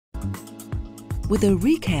With a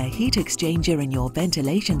Recare heat exchanger in your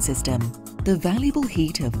ventilation system, the valuable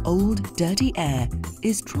heat of old, dirty air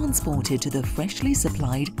is transported to the freshly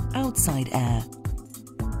supplied outside air.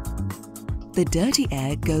 The dirty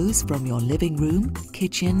air goes from your living room,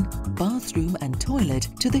 kitchen, bathroom and toilet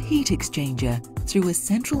to the heat exchanger through a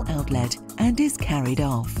central outlet and is carried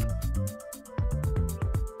off.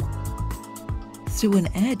 Through an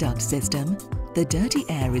air duct system, the dirty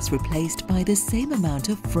air is replaced by the same amount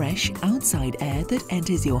of fresh outside air that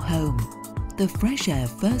enters your home. The fresh air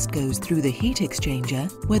first goes through the heat exchanger,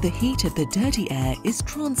 where the heat of the dirty air is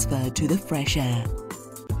transferred to the fresh air.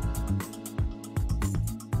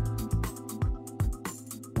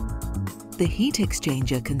 The heat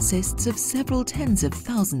exchanger consists of several tens of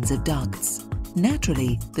thousands of ducts.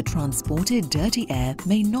 Naturally, the transported dirty air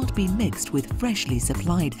may not be mixed with freshly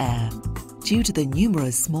supplied air. Due to the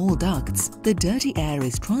numerous small ducts, the dirty air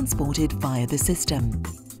is transported via the system.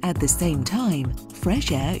 At the same time,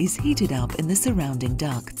 fresh air is heated up in the surrounding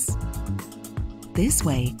ducts. This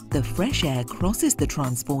way, the fresh air crosses the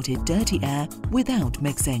transported dirty air without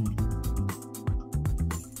mixing.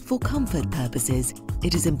 For comfort purposes,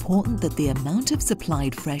 it is important that the amount of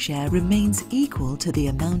supplied fresh air remains equal to the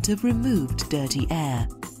amount of removed dirty air.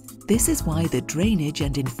 This is why the drainage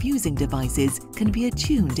and infusing devices can be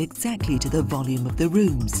attuned exactly to the volume of the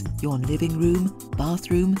rooms, your living room,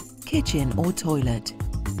 bathroom, kitchen or toilet.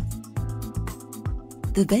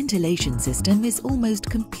 The ventilation system is almost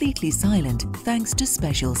completely silent thanks to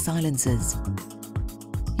special silencers.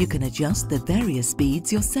 You can adjust the various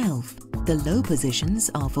speeds yourself. The low positions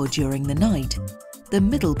are for during the night, the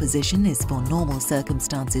middle position is for normal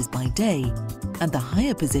circumstances by day, and the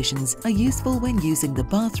higher positions are useful when using the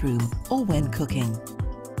bathroom or when cooking.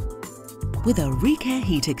 With a Recare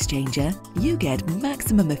heat exchanger, you get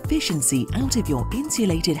maximum efficiency out of your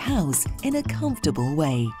insulated house in a comfortable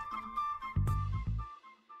way.